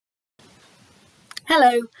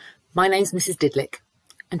Hello, my name's Mrs. Didlick,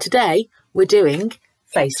 and today we're doing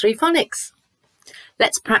Phase 3 Phonics.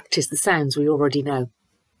 Let's practice the sounds we already know.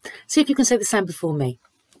 See if you can say the sound before me.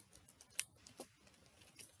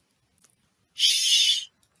 Shh.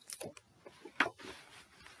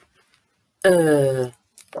 Ng.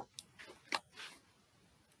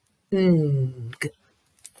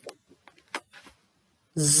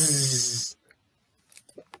 Z.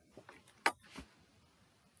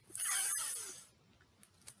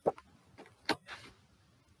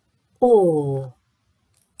 O.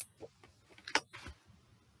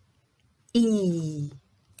 E.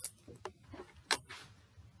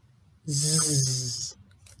 Z.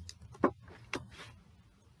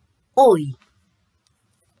 Oi.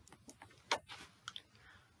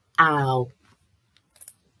 Ow.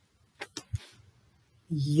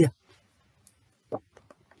 Y.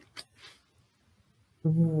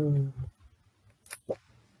 W.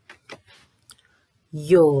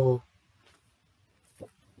 Yo.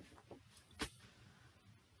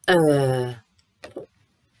 V.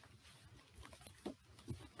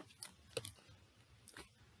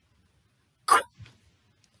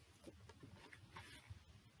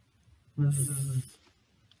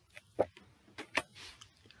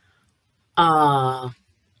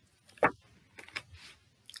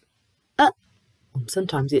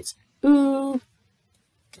 Sometimes it's oo.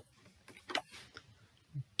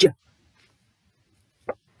 J.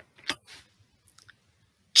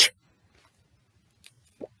 Ch.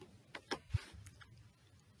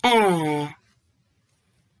 Air.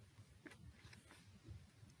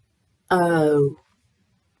 O.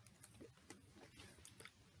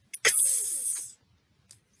 X.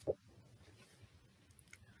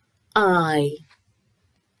 I.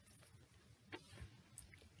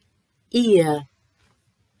 Ear.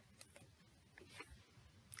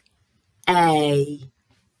 A.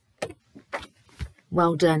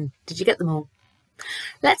 Well done. Did you get them all?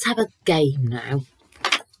 Let's have a game now.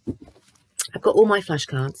 I've got all my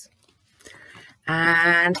flashcards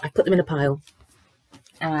and I've put them in a pile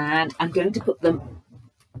and I'm going to put them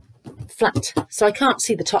flat so I can't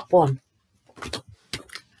see the top one.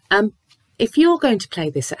 If you're going to play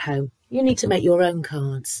this at home, you need to make your own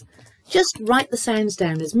cards. Just write the sounds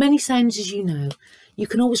down, as many sounds as you know. You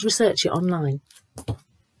can always research it online.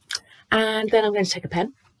 And then I'm going to take a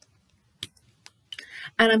pen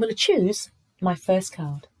and I'm going to choose my first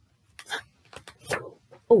card.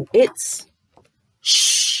 Oh, it's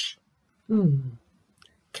shh.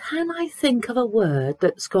 Can I think of a word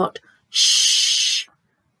that's got shh?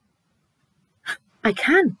 I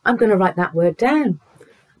can. I'm going to write that word down.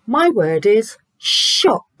 My word is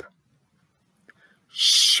shop.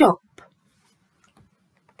 Shop.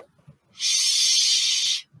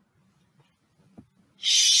 Shh.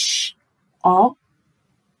 Shh. Op.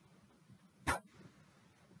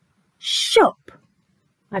 Shop.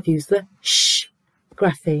 I've used the sh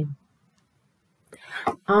grapheme.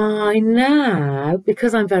 I now,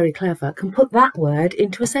 because I'm very clever, can put that word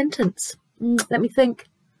into a sentence. Let me think.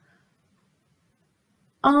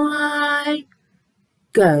 I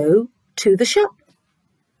go to the shop.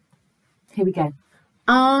 Here we go.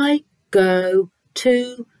 I go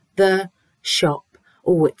to the shop.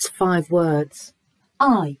 Oh, it's 5 words.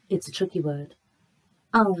 It's a tricky word.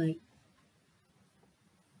 I.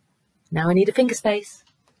 Now I need a finger space.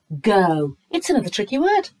 Go. It's another tricky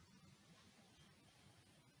word.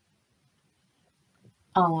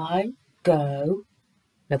 I go.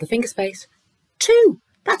 Another finger space. To.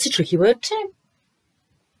 That's a tricky word too.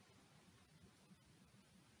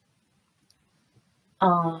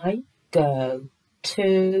 I go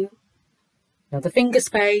to. Another finger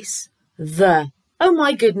space. The. Oh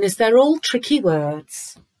my goodness, they're all tricky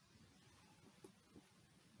words.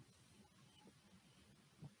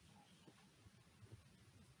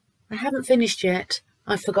 I haven't finished yet.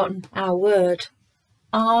 I've forgotten our word.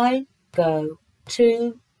 I go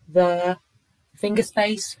to the finger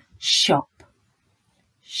space shop.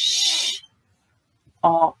 Sh.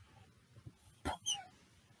 Op.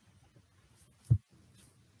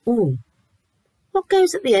 Ooh. What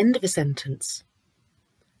goes at the end of a sentence?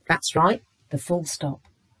 That's right, the full stop.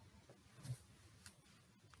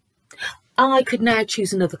 I could now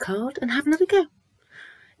choose another card and have another go.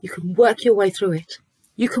 You can work your way through it.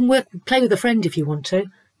 You can play with a friend if you want to.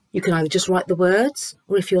 You can either just write the words,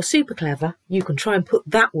 or if you're super clever, you can try and put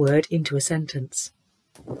that word into a sentence.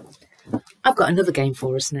 I've got another game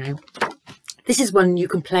for us now. This is one you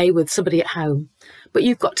can play with somebody at home, but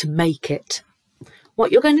you've got to make it.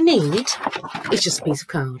 What you're going to need is just a piece of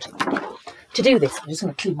card. To do this, I'm just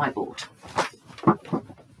going to clean my board.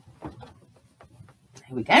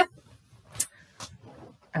 Here we go.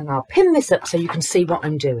 And I'll pin this up so you can see what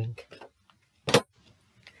I'm doing.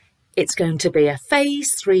 It's going to be a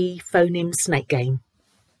phase 3 phoneme snake game.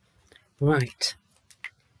 Right.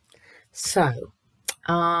 So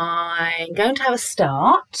I'm going to have a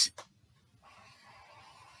start.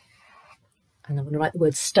 And I'm going to write the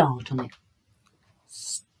word start on it.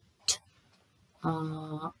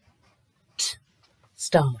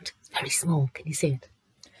 Start. It's very small. Can you see it?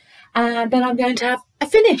 And then I'm going to have a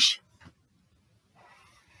finish.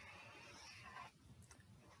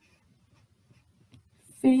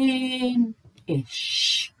 Finish.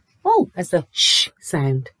 Oh, that's the sh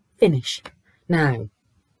sound. Finish. Now,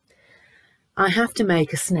 I have to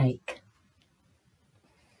make a snake.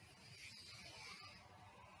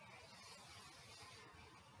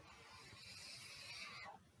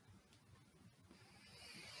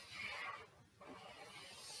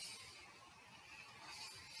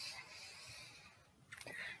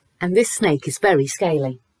 And this snake is very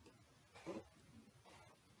scaly.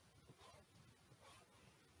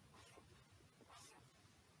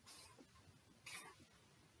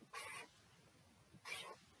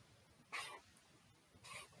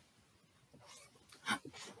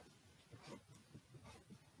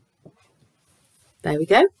 There we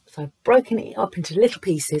go. So I've broken it up into little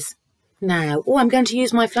pieces. Now, I'm going to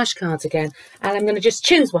use my flashcards again, and I'm going to just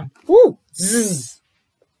choose one. Ooh, zzz.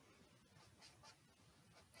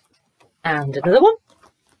 And another one.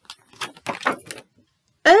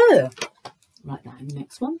 Oh, write that in the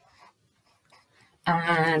next one.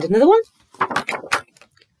 And another one.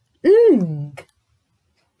 And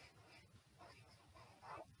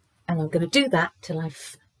I'm going to do that till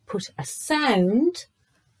I've put a sound,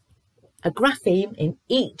 a grapheme in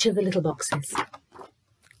each of the little boxes.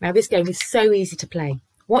 Now this game is so easy to play.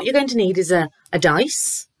 What you're going to need is a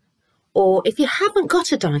dice, or if you haven't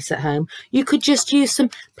got a dice at home, you could just use some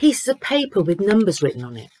pieces of paper with numbers written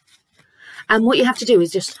on it. And what you have to do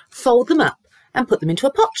is just fold them up and put them into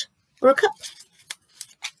a pot or a cup.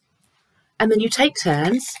 And then you take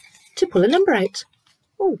turns to pull a number out.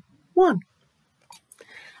 Oh, 1.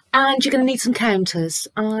 And you're going to need some counters.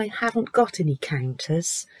 I haven't got any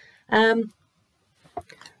counters. I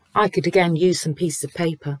could again use some pieces of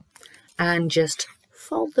paper and just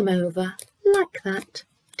fold them over like that.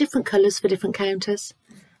 Different colours for different counters.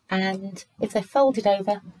 And if they're folded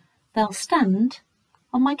over, they'll stand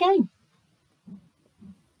on my game.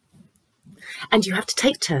 And you have to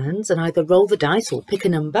take turns and either roll the dice or pick a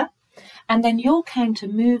number. And then your counter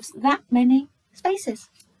moves that many spaces.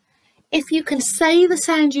 If you can say the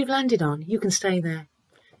sound you've landed on, you can stay there.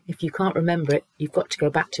 If you can't remember it, you've got to go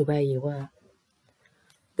back to where you were.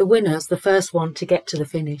 The winner's the first one to get to the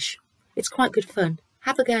finish. It's quite good fun.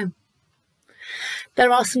 Have a go.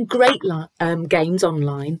 There are some great games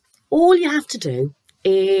online. All you have to do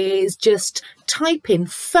is just type in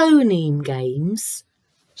phoneme games.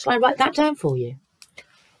 Shall I write that down for you?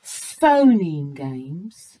 Phoneme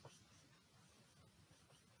games.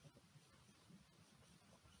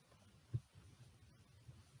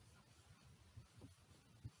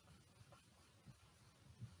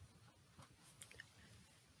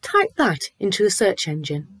 Type that into a search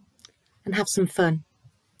engine and have some fun.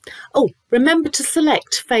 Oh, remember to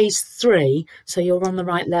select phase 3 so you're on the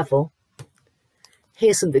right level.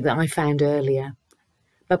 Here's something that I found earlier.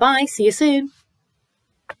 Bye-bye, see you soon.